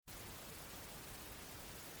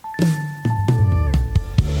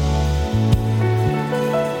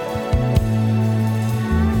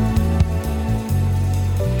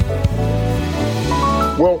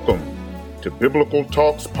to Biblical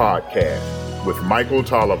Talks Podcast with Michael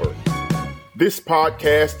Tolliver. This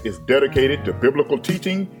podcast is dedicated to biblical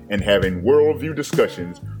teaching and having worldview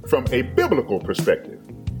discussions from a biblical perspective.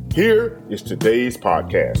 Here is today's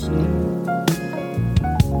podcast.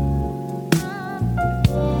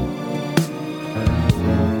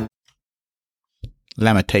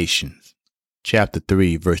 Lamentations, chapter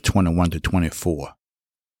 3, verse 21 to 24.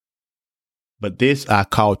 But this I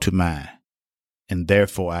call to mind, and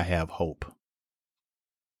therefore I have hope.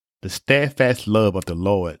 The steadfast love of the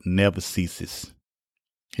Lord never ceases.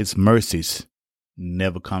 His mercies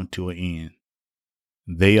never come to an end.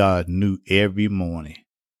 They are new every morning.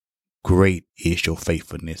 Great is your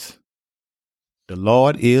faithfulness. The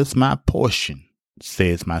Lord is my portion,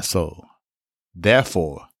 says my soul.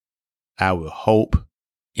 Therefore, I will hope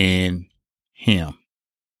in him.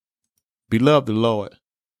 Beloved the Lord,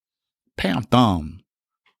 Pam Thumb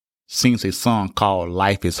sings a song called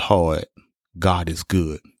Life is Hard, God is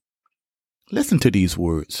Good. Listen to these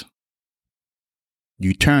words.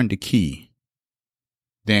 You turn the key,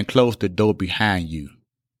 then close the door behind you.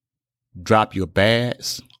 Drop your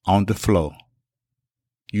bags on the floor.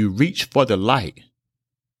 You reach for the light,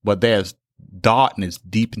 but there's darkness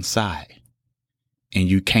deep inside, and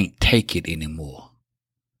you can't take it anymore.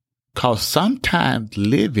 'Cause sometimes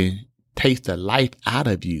living takes the life out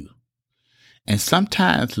of you, and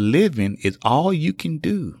sometimes living is all you can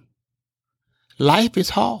do. Life is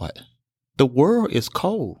hard. The world is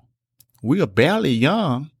cold. We are barely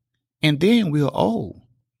young, and then we are old.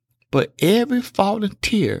 But every fallen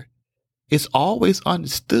tear is always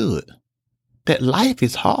understood that life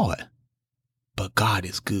is hard, but God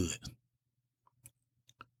is good.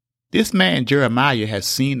 This man Jeremiah has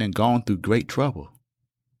seen and gone through great trouble.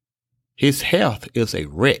 His health is a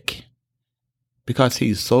wreck because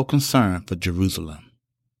he's so concerned for Jerusalem.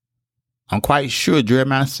 I'm quite sure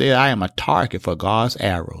Jeremiah said, I am a target for God's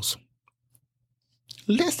arrows.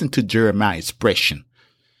 Listen to Jeremiah's expression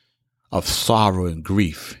of sorrow and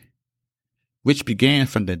grief, which began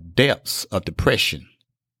from the depths of depression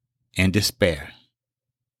and despair.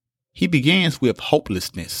 He begins with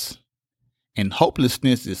hopelessness, and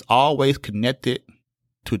hopelessness is always connected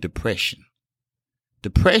to depression.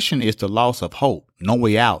 Depression is the loss of hope, no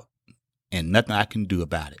way out, and nothing I can do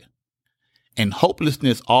about it. And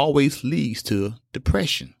hopelessness always leads to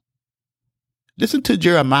depression. Listen to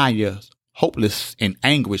Jeremiah's hopeless and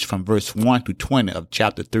anguish from verse 1 to 20 of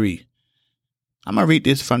chapter 3. I'm going to read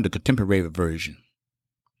this from the contemporary version.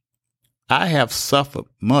 I have suffered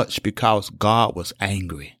much because God was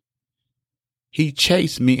angry. He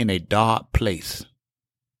chased me in a dark place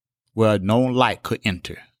where no light could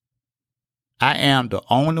enter. I am the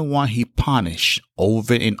only one he punished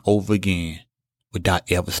over and over again without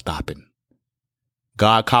ever stopping.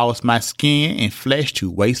 God caused my skin and flesh to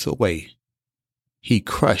waste away. He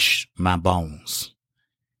crushed my bones.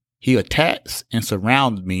 He attacks and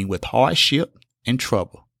surrounds me with hardship and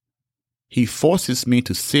trouble. He forces me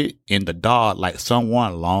to sit in the dark like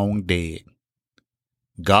someone long dead.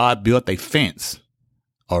 God built a fence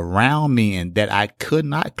around me and that I could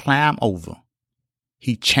not climb over.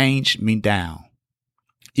 He changed me down.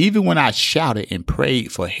 Even when I shouted and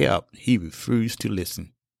prayed for help, he refused to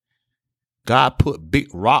listen. God put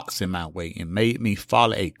big rocks in my way and made me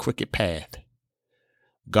follow a crooked path.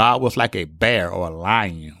 God was like a bear or a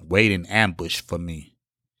lion waiting ambush for me.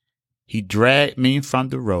 He dragged me from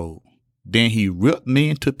the road. Then he ripped me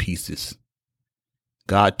into pieces.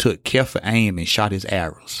 God took careful aim and shot his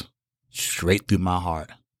arrows straight through my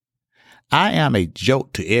heart. I am a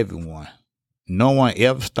joke to everyone. No one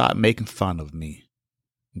ever stopped making fun of me.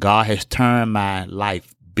 God has turned my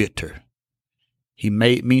life bitter. He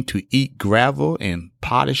made me to eat gravel and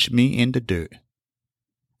polish me in the dirt.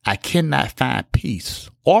 I cannot find peace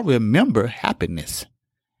or remember happiness.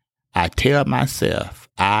 I tell myself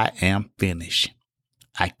I am finished.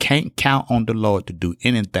 I can't count on the Lord to do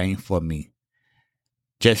anything for me.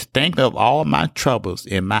 Just think of all my troubles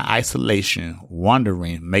and my isolation,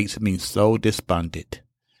 wondering makes me so despondent.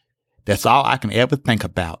 That's all I can ever think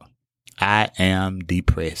about. I am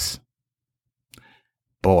depressed.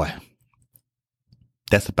 Boy,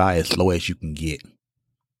 that's about as low as you can get.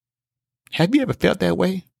 Have you ever felt that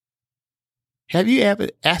way? Have you ever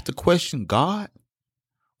asked the question, God,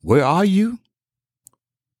 where are you?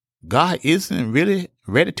 God isn't really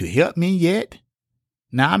ready to help me yet.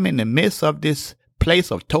 Now I'm in the midst of this place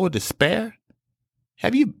of total despair.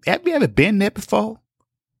 Have you ever been there before?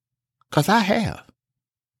 'Cause I have.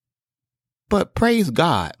 But praise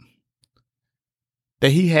God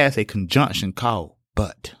that he has a conjunction called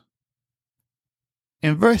but.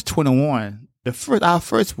 In verse 21, our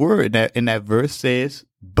first word in that verse says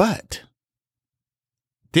but.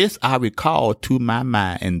 This I recall to my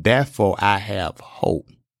mind, and therefore I have hope.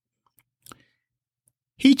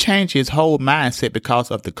 He changed his whole mindset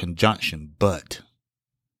because of the conjunction, but.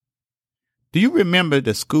 Do you remember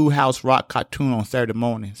the Schoolhouse Rock cartoon on Saturday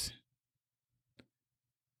mornings?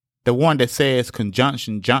 The one that says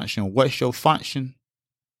conjunction, junction, what's your function?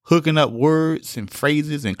 Hooking up words and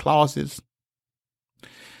phrases and clauses.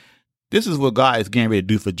 This is what God is getting ready to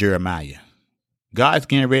do for Jeremiah. God is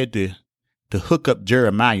getting ready to hook up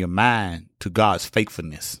Jeremiah's mind to God's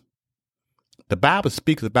faithfulness. The Bible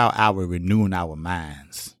speaks about our renewing our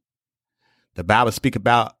minds. The Bible speaks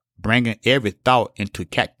about bringing every thought into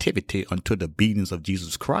captivity unto the obedience of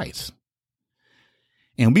Jesus Christ.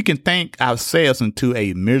 And we can think ourselves into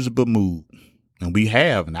a miserable mood. And we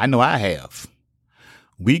have, and I know I have.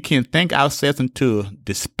 We can think ourselves into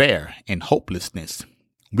despair and hopelessness.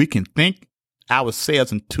 We can think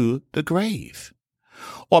ourselves into the grave.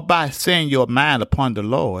 Or by setting your mind upon the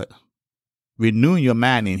Lord, renewing your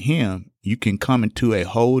mind in Him, you can come into a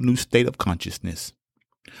whole new state of consciousness.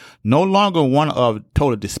 No longer one of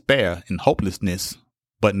total despair and hopelessness,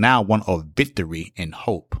 but now one of victory and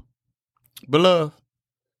hope. Beloved,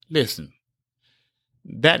 listen,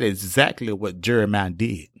 that is exactly what Jeremiah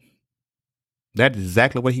did. That is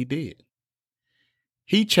exactly what he did.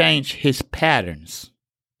 He changed his patterns,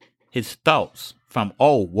 his thoughts from,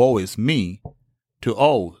 oh, woe is me, to,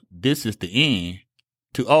 oh, this is the end,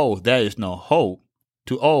 to, oh, there is no hope,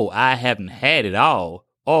 to, oh, I haven't had it all,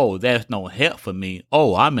 oh, there's no help for me,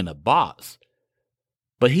 oh, I'm in a box.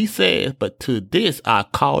 But he says, but to this I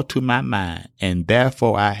call to my mind, and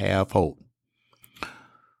therefore I have hope.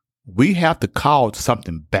 We have to call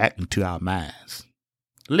something back into our minds.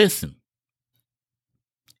 Listen,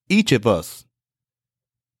 each of us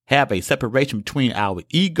have a separation between our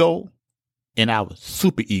ego and our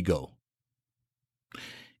superego.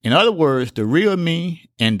 In other words, the real me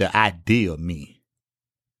and the ideal me.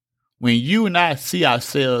 When you and I see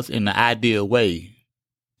ourselves in the ideal way,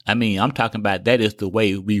 I'm talking about that is the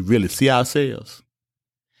way we really see ourselves.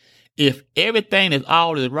 If everything is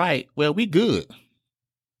all is right, well, we good.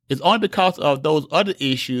 It's only because of those other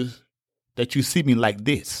issues that you see me like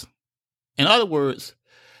this. In other words,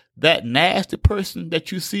 that nasty person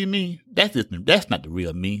that you see me, that's not the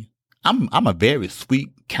real me. I'm a very sweet,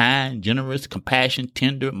 kind, generous, compassionate,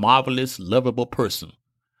 tender, marvelous, lovable person.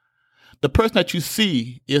 The person that you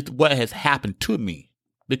see is what has happened to me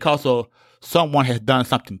because of someone has done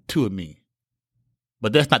something to me.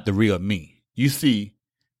 But that's not the real me. You see,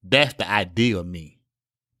 that's the ideal me,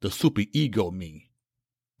 the super ego me.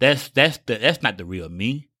 That's not the real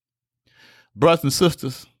me. Brothers and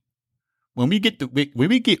sisters, when we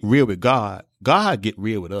get real with God, God get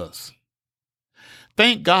real with us.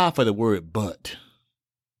 Thank God for the word but.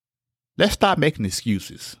 Let's stop making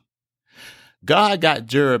excuses. God got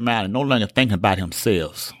Jeremiah no longer thinking about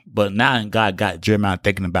himself, but now God got Jeremiah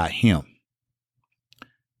thinking about him.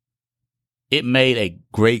 It made a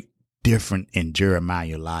great difference in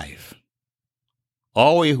Jeremiah's life.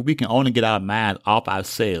 Always we can only get our minds off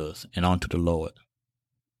ourselves and onto the Lord.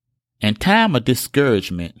 In time of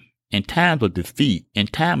discouragement, in times of defeat, in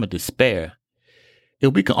time of despair,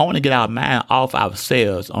 if we can only get our mind off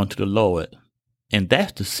ourselves onto the Lord, and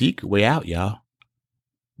that's the secret way out, y'all.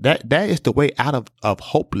 That is the way out of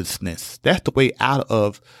hopelessness. That's the way out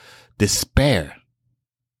of despair.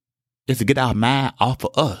 Is to get our mind off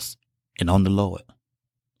of us and on the Lord.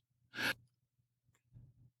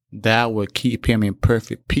 Thou wilt keep him in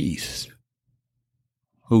perfect peace,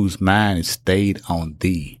 whose mind is stayed on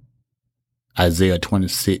thee. Isaiah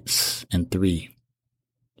 26:3.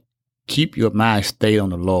 Keep your mind stayed on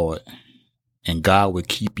the Lord, and God will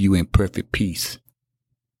keep you in perfect peace.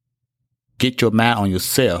 Get your mind on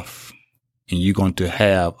yourself, and you're going to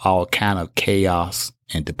have all kind of chaos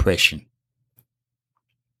and depression.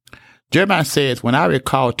 Jeremiah says, when I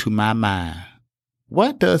recall to my mind,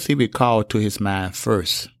 what does he recall to his mind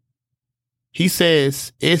first? He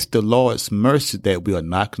says, it's the Lord's mercy that we are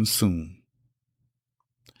not consumed.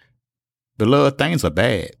 Beloved, things are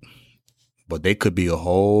bad, but they could be a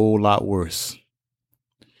whole lot worse.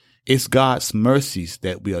 It's God's mercies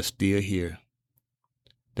that we are still here.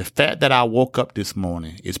 The fact that I woke up this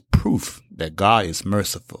morning is proof that God is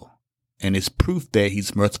merciful, and it's proof that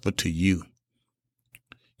he's merciful to you.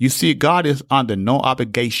 You see, God is under no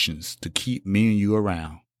obligations to keep me and you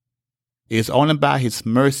around. It's only by his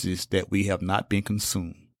mercies that we have not been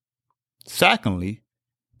consumed. Secondly,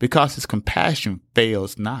 because his compassion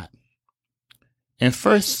fails not. In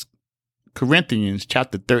 1 Corinthians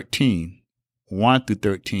chapter 13,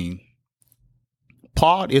 1-13,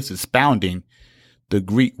 Paul is expounding the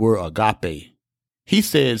Greek word agape. He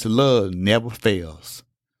says love never fails.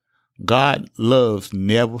 God's love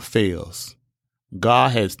never fails.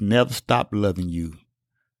 God has never stopped loving you.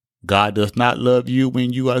 God does not love you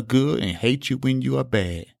when you are good and hate you when you are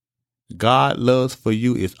bad. God's love for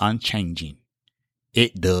you is unchanging.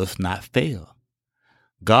 It does not fail.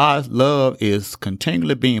 God's love is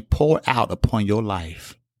continually being poured out upon your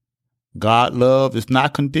life. God's love is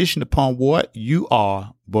not conditioned upon what you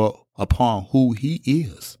are, but upon who He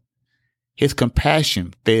is. His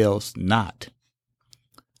compassion fails not.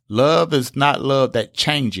 Love is not love that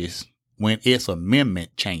changes when its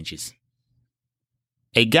amendment changes.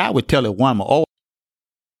 A guy would tell a woman, oh,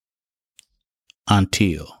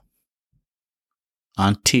 until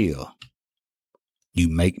you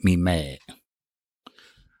make me mad.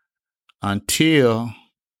 Until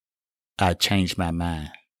I change my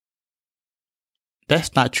mind.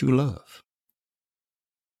 That's not true love.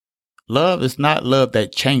 Love is not love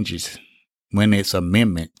that changes when its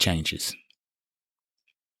amendment changes.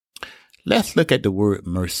 Let's look at the word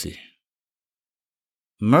mercy.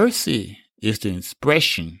 Mercy is the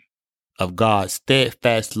expression of God's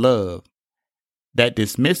steadfast love that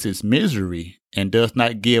dismisses misery and does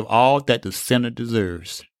not give all that the sinner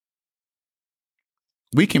deserves.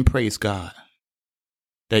 We can praise God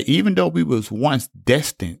that even though we was once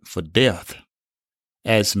destined for death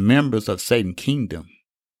as members of Satan's kingdom,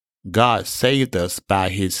 God saved us by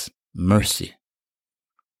His mercy.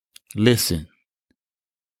 Listen,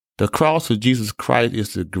 the cross of Jesus Christ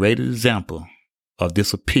is the greatest example of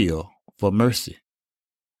this appeal for mercy.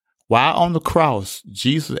 While on the cross,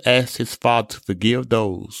 Jesus asked His Father to forgive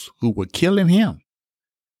those who were killing Him.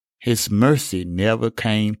 His mercy never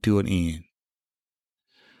came to an end.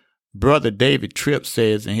 Brother David Tripp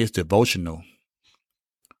says in his devotional,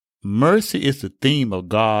 mercy is the theme of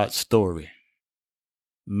God's story.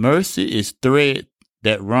 Mercy is thread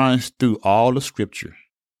that runs through all of Scripture.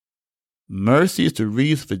 Mercy is the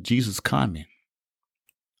reason for Jesus' coming.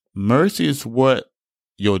 Mercy is what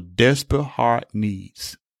your desperate heart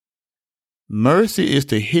needs. Mercy is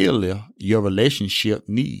the healer your relationship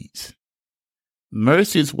needs.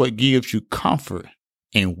 Mercy is what gives you comfort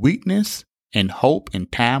in weakness and hope in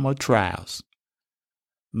time of trials.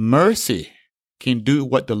 Mercy can do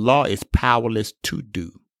what the law is powerless to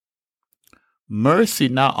do. Mercy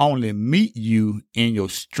not only meets you in your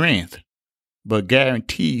strength, but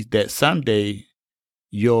guarantees that someday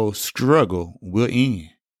your struggle will end.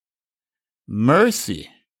 Mercy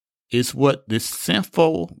is what this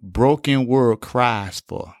sinful, broken world cries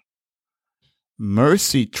for.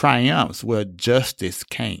 Mercy triumphs where justice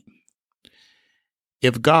can't.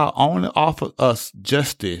 If God only offered us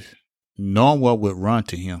justice, no one would run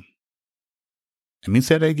to Him. Let me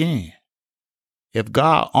say that again. If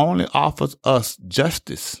God only offers us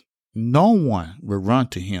justice, no one will run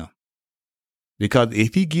to Him. Because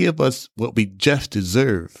if He gives us what we just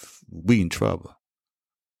deserve, we in trouble.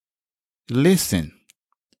 Listen,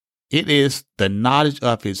 it is the knowledge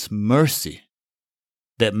of His mercy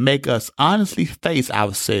that make us honestly face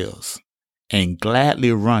ourselves and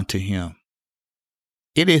gladly run to Him.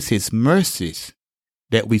 It is His mercies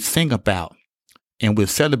that we sing about and will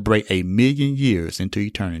celebrate 1,000,000 years into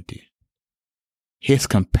eternity. His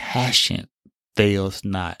compassion fails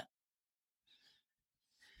not.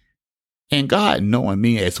 And God knowing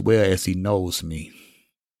me as well as He knows me,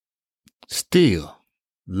 still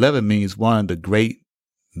loving me is one of the great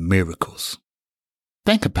miracles.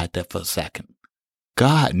 Think about that for a second.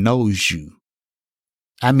 God knows you.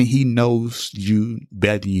 I mean, He knows you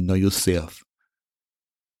better than you know yourself.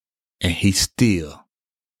 And He still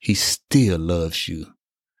loves you.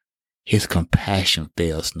 His compassion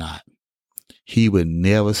fails not. He will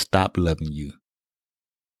never stop loving you.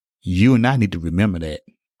 You and I need to remember that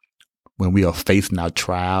when we are facing our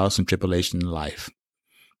trials and tribulations in life.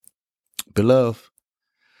 Beloved,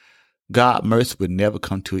 God's mercy will never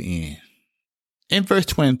come to an end. In verse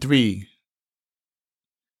 23,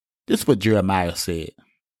 this is what Jeremiah said.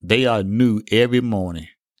 They are new every morning.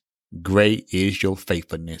 Great is your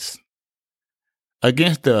faithfulness.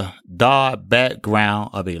 Against the dark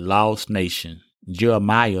background of a lost nation,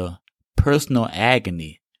 Jeremiah's personal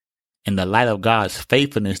agony in the light of God's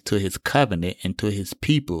faithfulness to His covenant and to His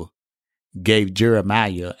people gave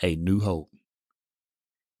Jeremiah a new hope.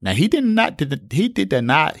 Now he did not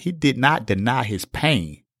deny his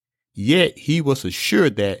pain, yet he was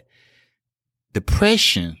assured that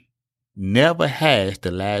depression never has the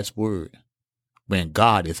last word when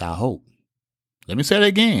God is our hope. Let me say that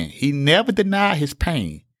again. He never denied his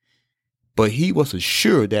pain, but he was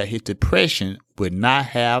assured that his depression would not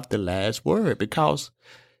have the last word because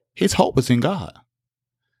his hope was in God.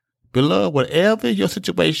 Beloved, whatever your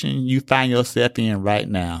situation you find yourself in right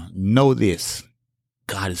now, know this.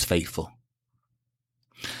 God is faithful.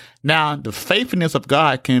 Now, the faithfulness of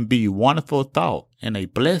God can be a wonderful thought and a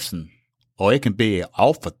blessing, or it can be an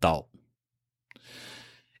awful thought.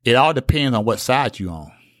 It all depends on what side you're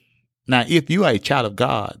on. Now, if you are a child of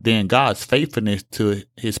God, then God's faithfulness to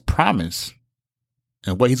his promise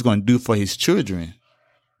and what he's going to do for his children,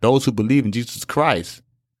 those who believe in Jesus Christ,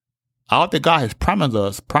 all that God has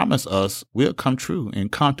promised us will come true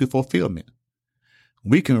and come to fulfillment.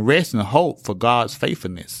 We can rest and hope for God's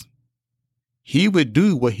faithfulness. He would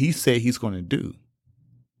do what he said he's going to do.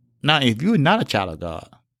 Now, if you're not a child of God,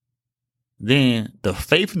 then the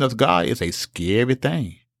faithfulness of God is a scary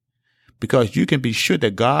thing, because you can be sure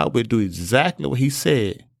that God will do exactly what he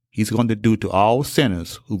said he's going to do to all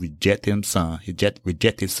sinners who reject his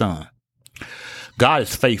son. God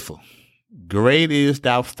is faithful. Great is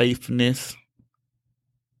thy faithfulness,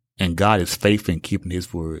 and God is faithful in keeping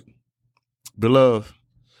his word. Beloved,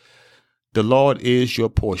 the Lord is your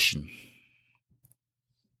portion.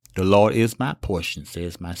 The Lord is my portion,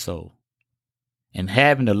 says my soul. And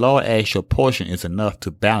having the Lord as your portion is enough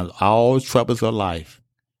to balance all troubles of life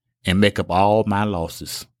and make up all my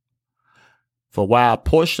losses. For while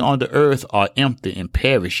portions on the earth are empty and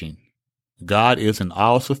perishing, God is an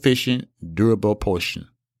all-sufficient, durable portion,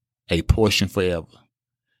 a portion forever.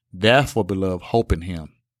 Therefore, beloved, hope in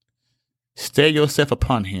him. Stay yourself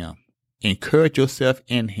upon him. Encourage yourself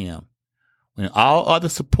in him. When all other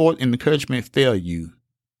support and encouragement fail you,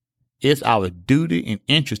 it's our duty and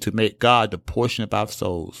interest to make God the portion of our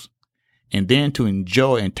souls, and then to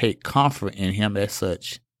enjoy and take comfort in him as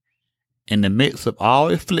such. In the midst of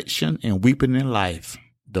all affliction and weeping in life,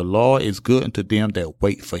 the Lord is good unto them that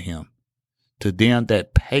wait for him, to them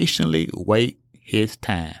that patiently wait his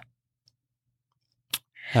time.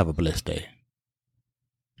 Have a blessed day.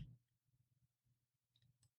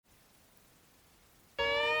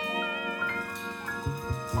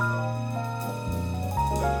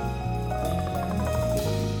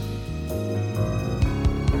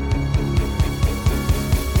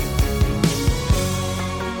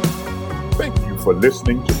 Thank you for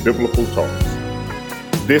listening to Biblical Talks.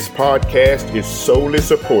 This podcast is solely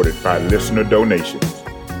supported by listener donations.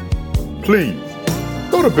 Please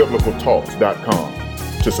go to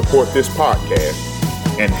biblicaltalks.com to support this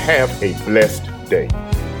podcast and have a blessed day.